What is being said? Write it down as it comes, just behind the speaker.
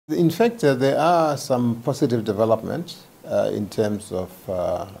In fact, there are some positive developments in terms of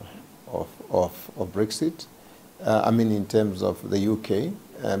Brexit. In terms of the UK,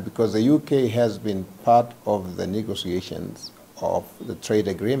 because the UK has been part of the negotiations of the trade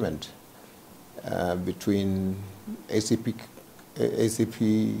agreement between ACP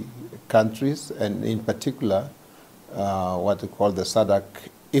countries, and in particular what we call the SADC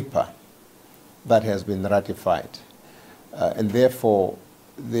IPA, that has been ratified. And therefore,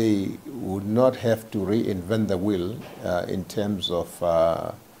 they would not have to reinvent the wheel in terms of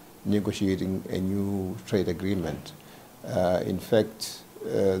negotiating a new trade agreement. In fact,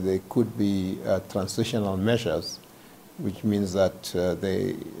 there could be transitional measures, which means that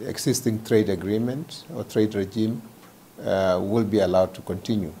the existing trade agreement or trade regime will be allowed to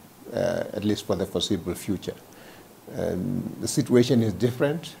continue, at least for the foreseeable future. The situation is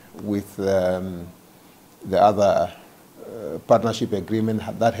different with the other partnership agreement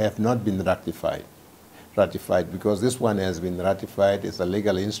that have not been ratified, because this one has been ratified. It's a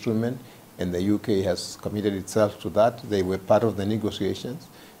legal instrument, and the UK has committed itself to that. They were part of the negotiations,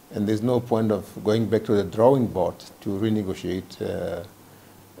 and there's no point of going back to the drawing board to renegotiate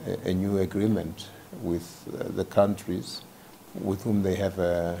a new agreement with the countries with whom they have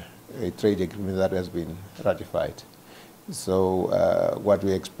a trade agreement that has been ratified. So what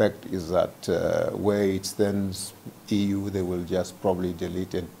we expect is that where it stands EU, they will just probably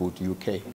delete and put UK.